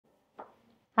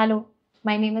Hello,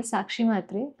 my name is Sakshi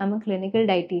Matre. I'm a clinical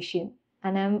dietitian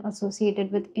and I'm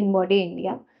associated with InBody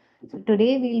India. So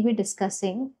today we'll be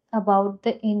discussing about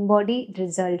the InBody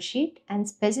result sheet and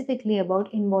specifically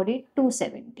about InBody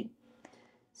 270.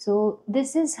 So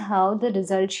this is how the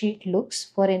result sheet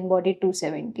looks for InBody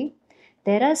 270.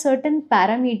 There are certain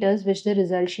parameters which the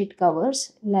result sheet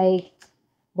covers like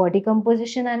body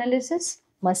composition analysis,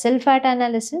 muscle fat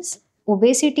analysis,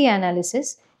 obesity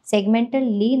analysis, segmental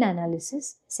lean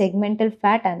analysis, segmental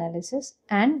fat analysis,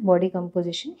 and body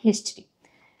composition history.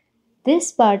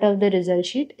 This part of the result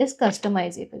sheet is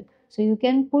customizable. So you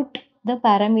can put the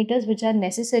parameters which are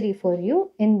necessary for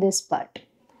you in this part.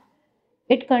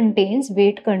 It contains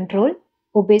weight control,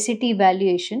 obesity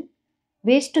evaluation,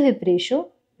 waist to hip ratio,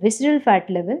 visceral fat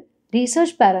level,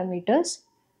 research parameters,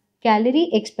 calorie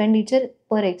expenditure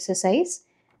per exercise,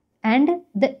 and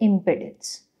the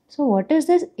impedance. So, what is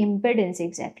this impedance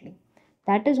exactly?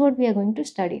 That is what we are going to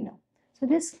study now. So,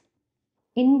 this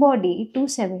InBody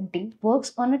 270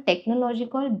 works on a technology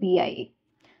called BIA.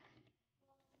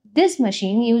 This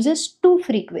machine uses two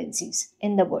frequencies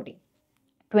in the body,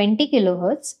 20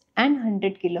 kilohertz and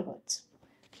 100 kilohertz.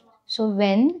 So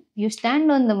when you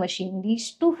stand on the machine,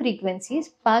 these two frequencies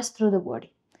pass through the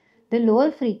body. The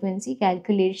lower frequency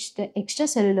calculates the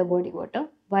extracellular body water,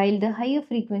 while the higher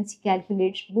frequency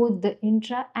calculates both the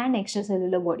intra and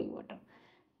extracellular body water.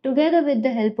 Together with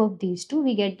the help of these two,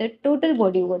 we get the total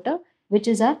body water, which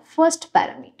is our first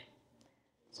parameter.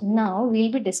 So now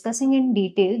we'll be discussing in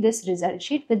detail this result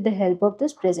sheet with the help of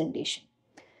this presentation.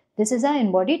 This is our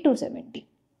InBody 270.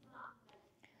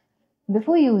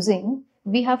 Before using,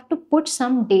 we have to put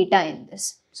some data in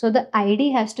this. So the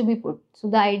ID has to be put. So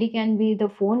the ID can be the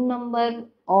phone number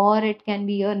or it can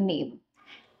be your name.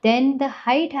 Then the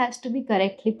height has to be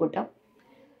correctly put up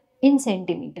in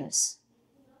centimeters.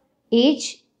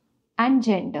 Age and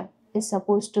gender is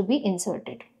supposed to be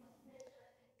inserted.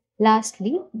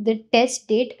 Lastly, the test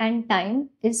date and time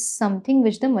is something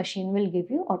which the machine will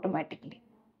give you automatically.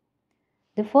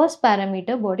 The first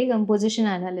parameter, body composition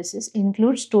analysis,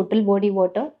 includes total body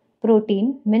water,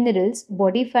 protein, minerals,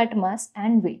 body fat mass,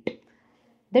 and weight.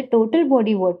 The total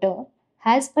body water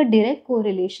has a direct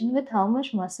correlation with how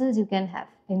much muscles you can have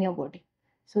in your body.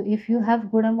 So if you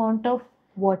have good amount of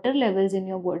water levels in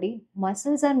your body,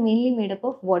 muscles are mainly made up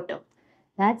of water.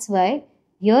 That's why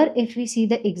here if we see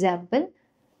the example,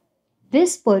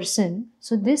 this person,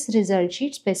 so this result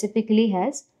sheet specifically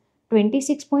has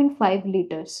 26.5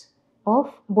 liters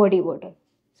of body water.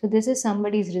 So this is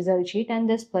somebody's result sheet and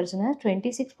this person has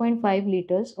 26.5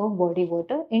 liters of body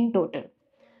water in total.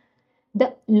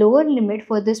 The lower limit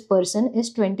for this person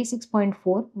is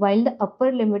 26.4 while the upper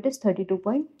limit is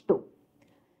 32.2.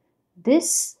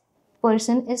 This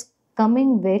person is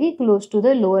coming very close to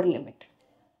the lower limit.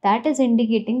 That is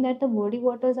indicating that the body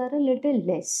waters are a little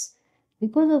less,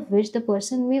 because of which the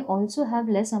person may also have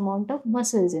less amount of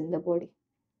muscles in the body.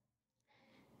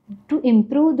 To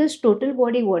improve this total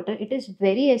body water, it is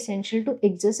very essential to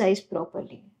exercise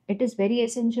properly. It is very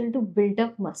essential to build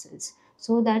up muscles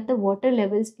so that the water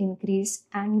levels increase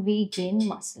and we gain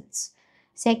muscles.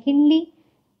 Secondly,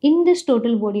 in this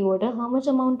total body water, how much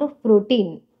amount of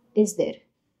protein is there?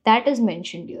 That is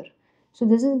mentioned here. So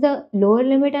this is the lower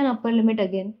limit and upper limit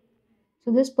again.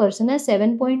 So this person has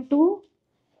 7.2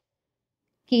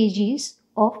 kgs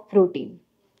of protein,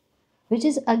 which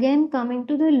is again coming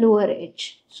to the lower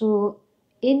edge. So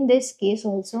in this case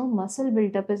also muscle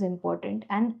buildup is important,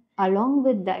 and along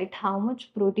with that how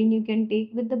much protein you can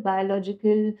take with the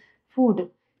biological food,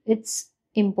 it's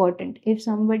important. If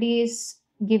somebody is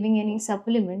giving any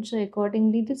supplements, so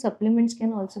accordingly the supplements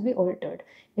can also be altered.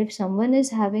 If someone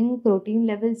is having protein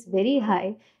levels very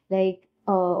high, like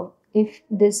if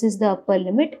this is the upper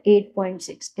limit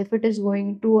 8.6, if it is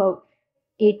going to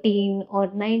 18 or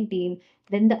 19,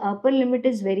 then the upper limit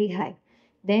is very high.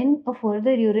 Then a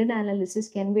further urine analysis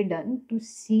can be done to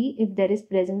see if there is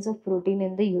presence of protein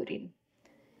in the urine.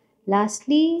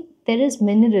 Lastly, there is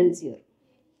minerals here.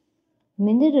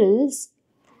 Minerals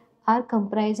are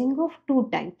comprising of two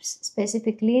types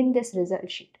specifically in this result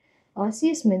sheet: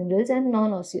 osseous minerals and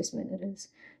non-osseous minerals.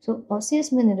 So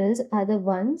osseous minerals are the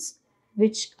ones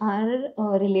which are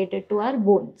related to our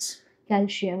bones,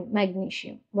 calcium,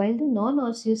 magnesium, while the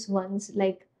non-osseous ones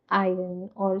like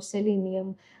iron or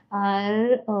selenium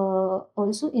are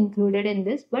also included in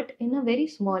this, but in a very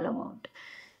small amount.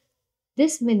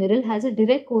 This mineral has a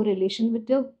direct correlation with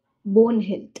your bone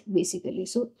health basically.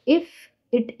 So if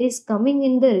it is coming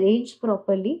in the range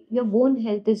properly, your bone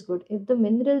health is good. If the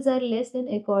minerals are less, then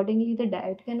accordingly the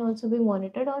diet can also be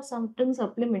monitored, or certain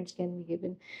supplements can be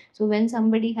given. So when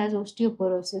somebody has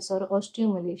osteoporosis or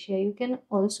osteomalacia, you can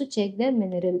also check their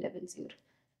mineral levels here.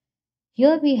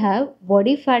 Here we have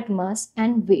body fat mass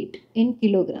and weight in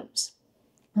kilograms.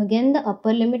 Again, the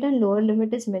upper limit and lower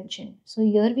limit is mentioned. So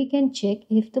here we can check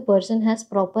if the person has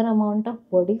proper amount of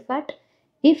body fat.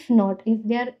 If not, if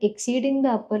they are exceeding the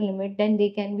upper limit, then they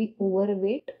can be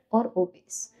overweight or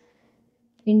obese.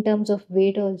 In terms of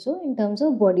weight also, in terms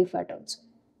of body fat also.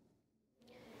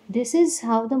 This is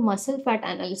how the muscle fat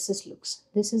analysis looks.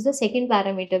 This is the second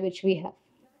parameter which we have.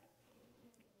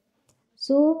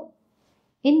 So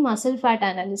in muscle fat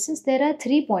analysis, there are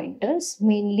three pointers,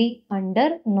 mainly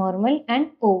under, normal and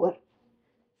over.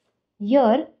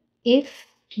 Here, if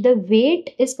the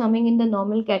weight is coming in the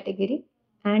normal category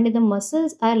and the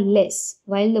muscles are less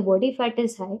while the body fat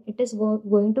is high, it is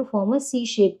going to form a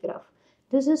C-shaped graph.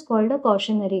 This is called a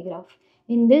cautionary graph.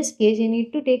 In this case, you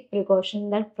need to take precaution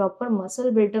that proper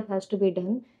muscle buildup has to be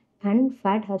done and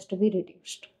fat has to be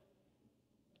reduced.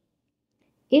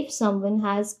 If someone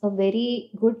has a very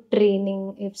good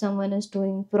training, if someone is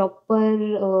doing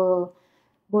proper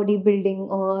bodybuilding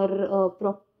or a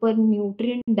proper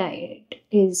nutrient diet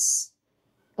is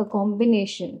a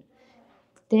combination,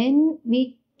 then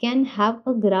we can have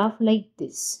a graph like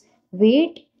this: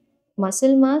 weight,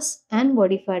 muscle mass and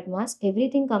body fat mass,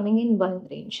 everything coming in one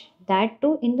range, that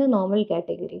too in the normal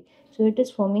category. So it is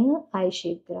forming a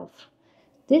I-shaped graph.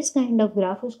 This kind of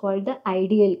graph is called the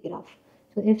ideal graph.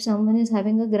 So if someone is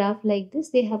having a graph like this,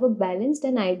 they have a balanced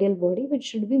and ideal body which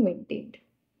should be maintained.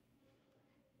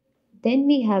 Then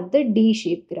we have the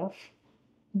D-shaped graph.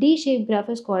 D-shaped graph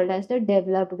is called as the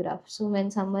developed graph. So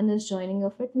when someone is joining a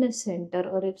fitness center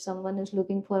or if someone is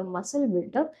looking for muscle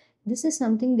buildup, this is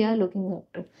something they are looking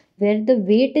up to, where the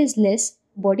weight is less,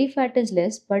 body fat is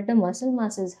less, but the muscle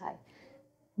mass is high.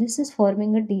 This is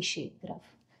forming a D-shaped graph.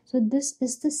 So this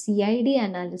is the CID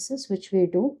analysis which we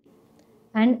do.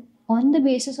 And on the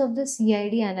basis of the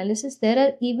CID analysis, there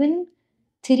are even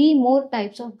three more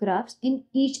types of graphs in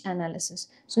each analysis.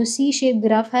 So C-shaped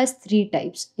graph has three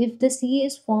types. If the C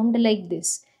is formed like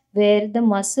this, where the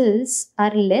muscles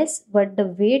are less but the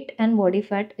weight and body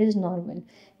fat is normal,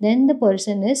 then the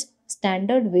person is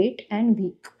standard weight and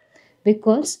weak,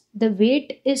 because the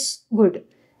weight is good,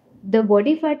 the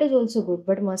body fat is also good,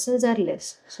 but muscles are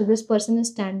less. So this person is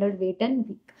standard weight and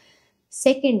weak.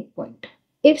 Second point,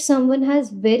 if someone has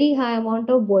very high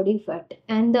amount of body fat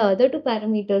and the other two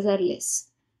parameters are less,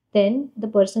 then the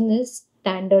person is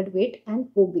standard weight and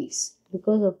obese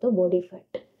because of the body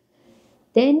fat.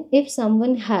 Then if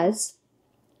someone has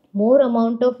more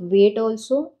amount of weight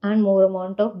also and more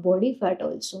amount of body fat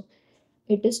also,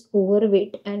 it is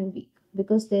overweight and weak,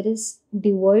 because there is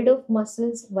devoid of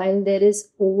muscles while there is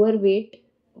overweight,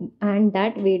 and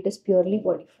that weight is purely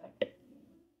body fat.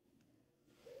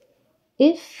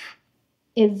 If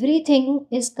everything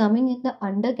is coming in the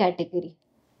under category,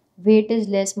 weight is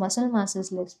less, muscle mass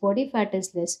is less, body fat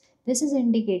is less, this is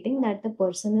indicating that the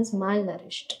person is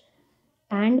malnourished,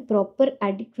 and proper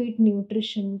adequate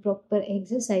nutrition, proper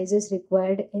exercise is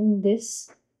required in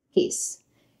this case.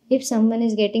 If someone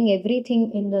is getting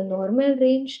everything in the normal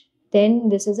range, then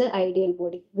this is an ideal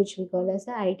body, which we call as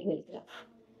the ideal graph.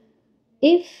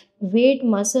 If weight,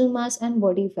 muscle mass, and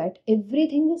body fat,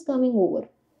 everything is coming over,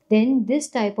 then this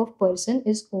type of person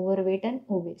is overweight and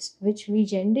obese, which we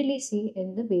generally see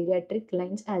in the bariatric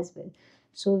lines as well.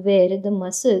 So, where the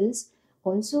muscles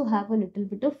also have a little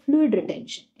bit of fluid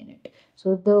retention in it.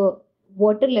 So, the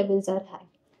water levels are high.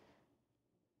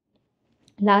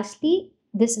 Lastly,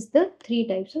 this is the three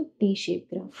types of D-shaped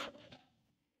graph.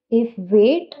 If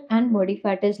weight and body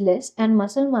fat is less and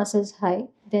muscle mass is high,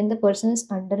 then the person is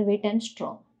underweight and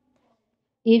strong.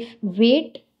 If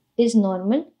weight is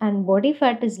normal and body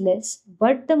fat is less,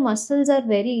 but the muscles are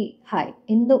very high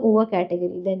in the over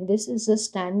category, then this is a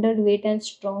standard weight and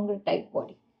stronger type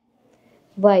body.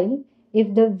 While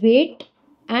if the weight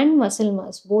and muscle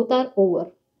mass both are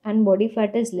over and body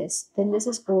fat is less, then this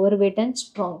is overweight and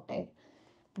strong type.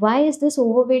 Why is this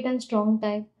overweight and strong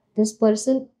type? This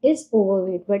person is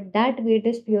overweight, but that weight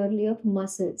is purely of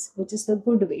muscles, which is the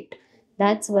good weight.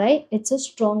 That's why it's a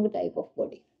strong type of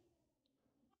body.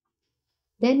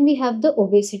 Then we have the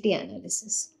obesity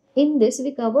analysis. In this,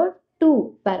 we cover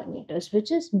two parameters, which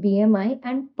is BMI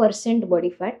and percent body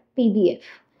fat, PBF.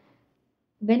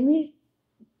 When we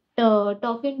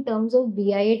talk in terms of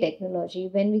BIA technology,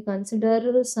 when we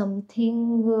consider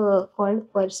something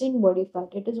called percent body fat,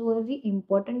 it is very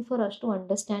important for us to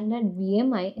understand that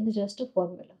BMI is just a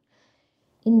formula.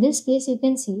 In this case, you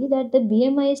can see that the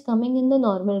BMI is coming in the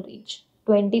normal range,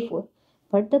 24,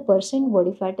 but the percent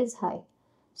body fat is high.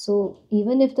 So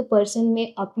even if the person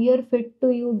may appear fit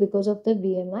to you because of the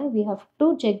BMI, we have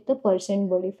to check the percent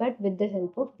body fat with the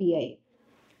help of BIA.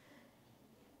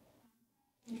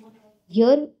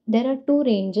 Here, there are two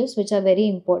ranges which are very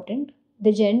important.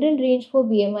 The general range for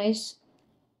BMI is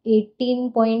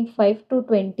 18.5 to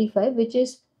 25, which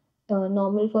is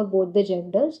normal for both the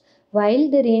genders, while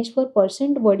the range for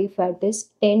percent body fat is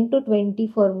 10 to 20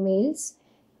 for males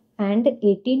and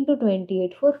 18 to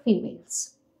 28 for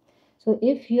females. So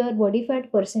if your body fat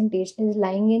percentage is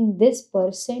lying in this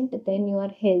percent, then you are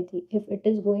healthy. If it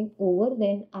is going over,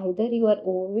 then either you are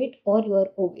overweight or you are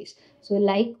obese. So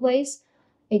likewise,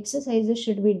 exercises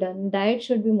should be done, diet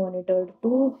should be monitored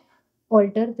to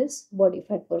alter this body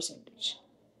fat percentage.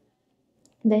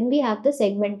 Then we have the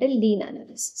segmental lean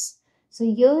analysis. So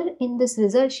here in this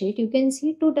result sheet, you can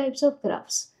see two types of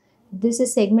graphs. This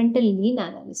is segmental lean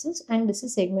analysis and this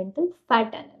is segmental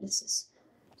fat analysis.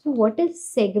 So what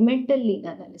is segmental lean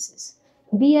analysis?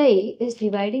 BIA is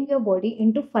dividing your body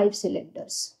into 5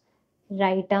 cylinders.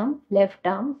 Right arm,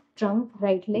 trunk,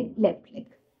 right leg, left leg.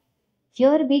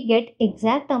 Here we get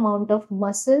exact amount of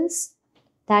muscles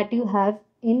that you have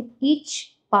in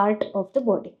each part of the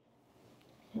body.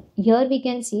 Here we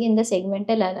can see in the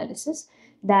segmental analysis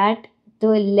that the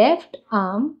left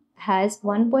arm has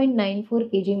 1.94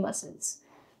 kg muscles,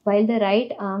 while the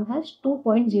right arm has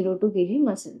 2.02 kg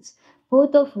muscles,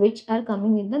 both of which are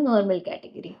coming in the normal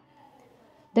category.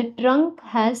 The trunk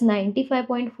has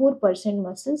 95.4%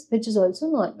 muscles, which is also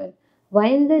normal,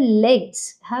 while the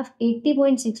legs have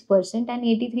 80.6% and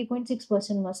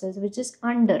 83.6% muscles, which is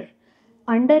under.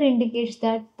 Under indicates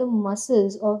that the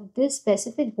muscles of this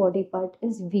specific body part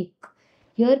is weak.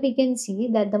 Here we can see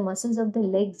that the muscles of the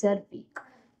legs are weak.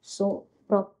 So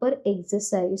proper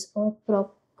exercise or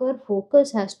proper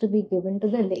focus has to be given to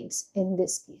the legs in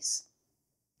this case.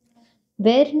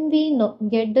 When we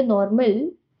get the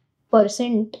normal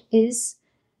percent is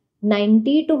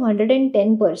 90 to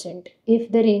 110%.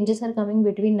 If the ranges are coming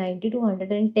between 90 to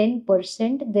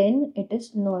 110%, then it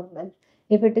is normal.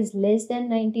 If it is less than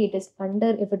 90, it is under.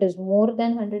 If it is more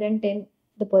than 110,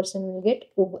 the person will get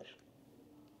over.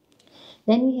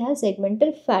 Then we have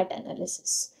segmental fat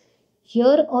analysis.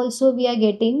 Here also we are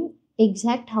getting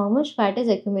exact how much fat is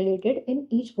accumulated in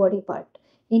each body part.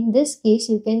 In this case,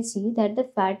 you can see that the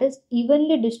fat is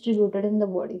evenly distributed in the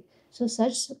body. So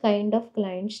such kind of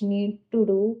clients need to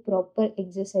do proper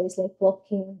exercise like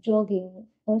walking, jogging,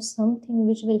 or something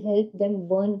which will help them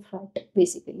burn fat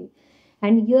basically.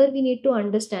 And here we need to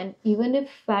understand, even if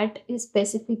fat is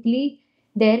specifically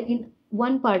there in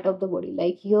one part of the body,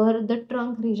 like here the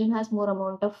trunk region has more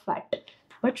amount of fat,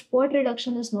 but spot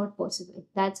reduction is not possible.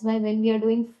 That's why when we are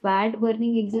doing fat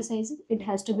burning exercises, it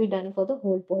has to be done for the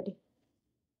whole body.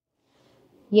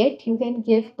 Yet you can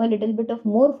give a little bit of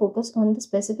more focus on the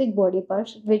specific body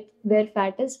parts where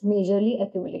fat is majorly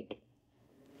accumulated.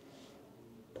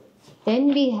 Then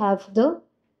we have the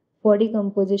body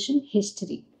composition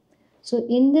history. So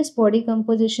in this body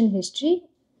composition history,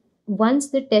 once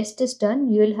the test is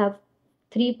done, you will have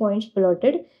 3 points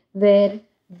plotted where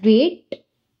weight,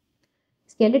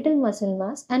 skeletal muscle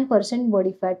mass, and percent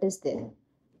body fat is there.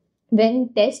 When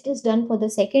test is done for the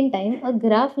second time, a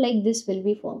graph like this will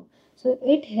be formed. So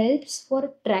it helps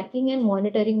for tracking and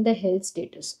monitoring the health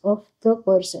status of the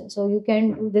person. So you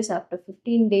can do this after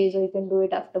 15 days or you can do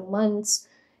it after months.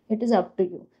 It is up to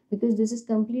you because this is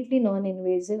completely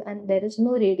non-invasive and there is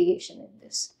no radiation in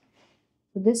this.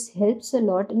 So this helps a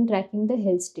lot in tracking the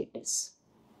health status.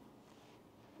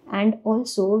 And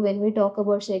also, when we talk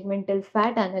about segmental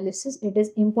fat analysis, it is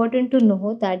important to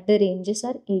know that the ranges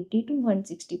are 80 to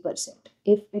 160%.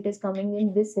 If it is coming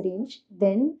in this range,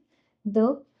 then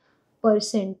the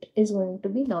percent is going to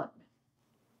be normal.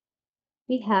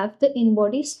 We have the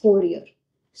InBody score here.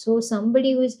 So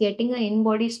somebody who is getting an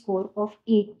InBody score of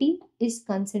 80 is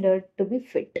considered to be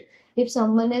fit. If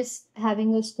someone is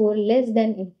having a score less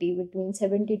than 80, between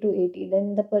 70 to 80,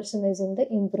 then the person is in the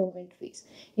improvement phase.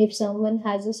 If someone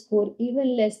has a score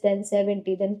even less than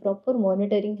 70, then proper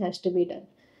monitoring has to be done.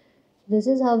 This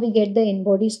is how we get the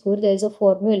InBody score. There is a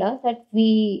formula that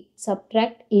we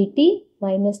subtract 80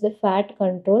 minus the fat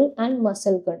control and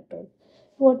muscle control.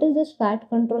 What is this fat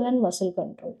control and muscle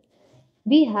control?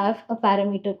 We have a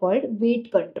parameter called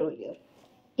weight control here.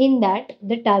 In that,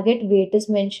 the target weight is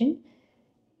mentioned,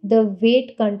 the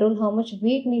weight control, how much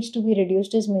weight needs to be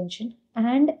reduced is mentioned,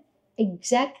 and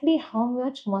exactly how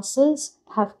much muscles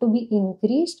have to be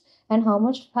increased and how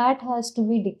much fat has to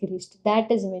be decreased,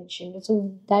 that is mentioned.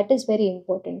 So that is very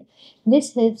important.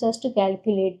 This helps us to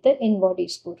calculate the InBody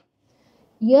score.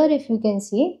 Here, if you can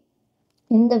see,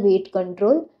 in the weight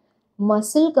control,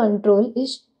 muscle control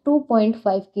is 2.5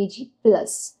 kg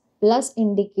plus. Plus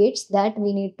indicates that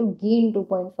we need to gain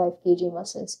 2.5 kg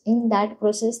muscles. In that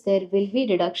process, there will be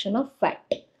reduction of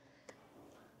fat.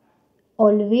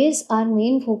 Always our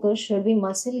main focus should be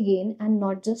muscle gain and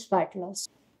not just fat loss.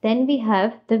 Then we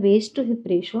have the waist to hip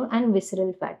ratio and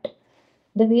visceral fat.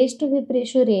 The waist to hip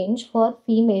ratio range for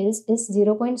females is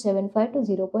 0.75 to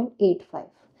 0.85,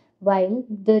 while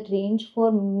the range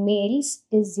for males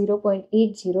is 0.80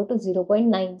 to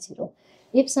 0.90.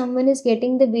 If someone is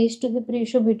getting the waist to hip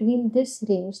ratio between this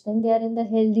range, then they are in the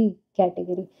healthy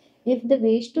category. If the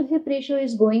waist to hip ratio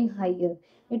is going higher,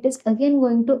 it is again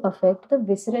going to affect the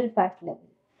visceral fat level.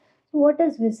 So, what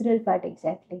is visceral fat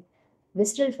exactly?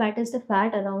 Visceral fat is the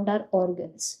fat around our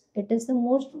organs. It is the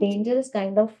most dangerous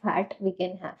kind of fat we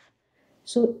can have.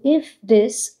 So, if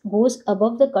this goes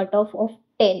above the cutoff of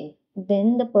 10,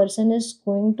 then the person is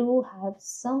going to have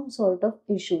some sort of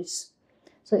issues.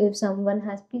 So, if someone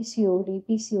has PCOD,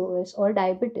 PCOS, or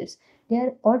diabetes,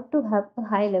 they ought to have a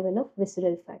high level of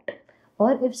visceral fat.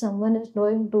 Or if someone is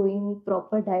doing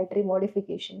proper dietary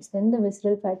modifications, then the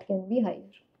visceral fat can be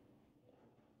higher.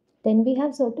 Then we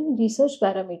have certain research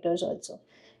parameters also,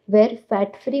 where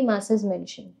fat-free mass is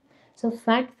mentioned. So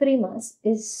fat-free mass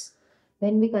is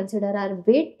when we consider our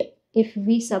weight. If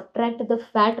we subtract the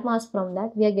fat mass from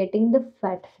that, we are getting the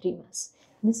fat-free mass.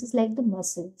 This is like the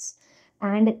muscles.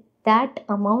 And that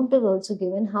amount is also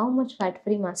given how much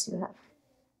fat-free mass you have.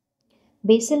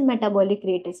 Basal metabolic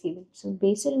rate is given. So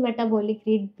basal metabolic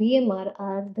rate BMR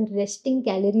are the resting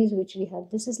calories which we have.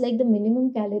 This is like the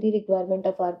minimum calorie requirement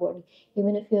of our body.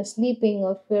 Even if you are sleeping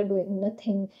or if you are doing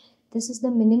nothing, this is the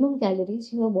minimum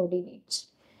calories your body needs.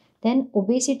 Then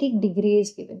obesity degree is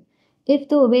given. If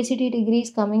the obesity degree is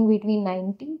coming between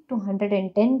 90 to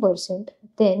 110%,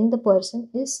 then the person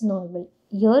is normal.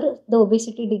 Here the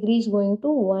obesity degree is going to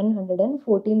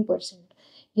 114%.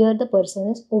 Here the person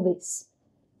is obese.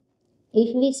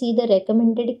 If we see the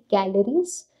recommended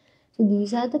calories, so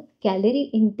these are the calorie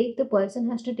intake the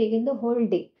person has to take in the whole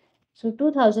day. So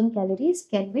 2000 calories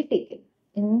can be taken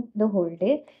in the whole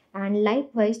day, and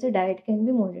likewise the diet can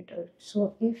be monitored.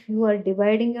 So if you are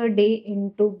dividing your day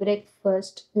into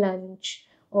breakfast, lunch,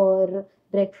 or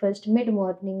breakfast, mid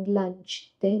morning,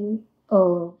 lunch, then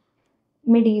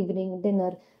mid evening,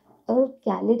 dinner,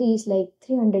 calories like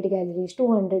 300 calories,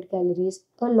 200 calories,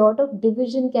 a lot of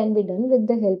division can be done with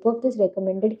the help of this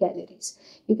recommended calories.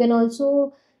 You can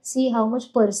also see how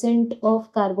much percent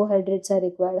of carbohydrates are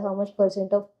required, how much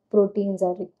percent of proteins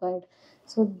are required.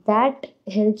 So that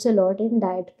helps a lot in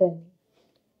diet planning.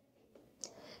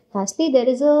 Lastly, there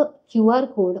is a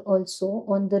QR code also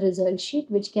on the result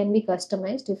sheet which can be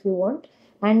customized if you want,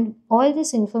 and all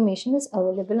this information is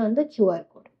available on the QR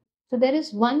code. So there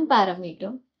is one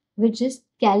parameter which is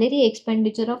calorie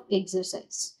expenditure of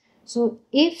exercise. So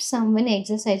if someone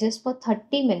exercises for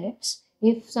 30 minutes,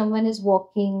 if someone is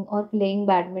walking or playing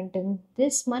badminton,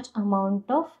 this much amount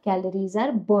of calories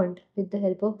are burned with the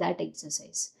help of that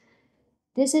exercise.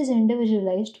 This is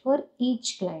individualized for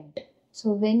each client.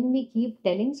 So when we keep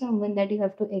telling someone that you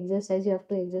have to exercise, you have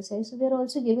to exercise, so we are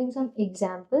also giving some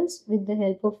examples with the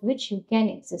help of which you can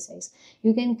exercise.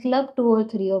 You can club 2 or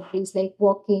 3 of these like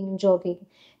walking, jogging,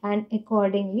 and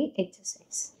accordingly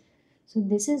exercise. So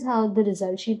this is how the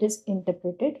result sheet is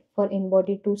interpreted for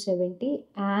InBody 270,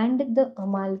 and the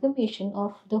amalgamation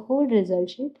of the whole result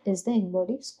sheet is the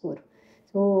InBody score.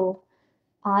 So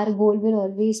our goal will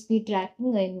always be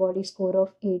tracking an InBody score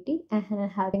of 80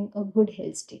 and having a good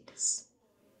health status.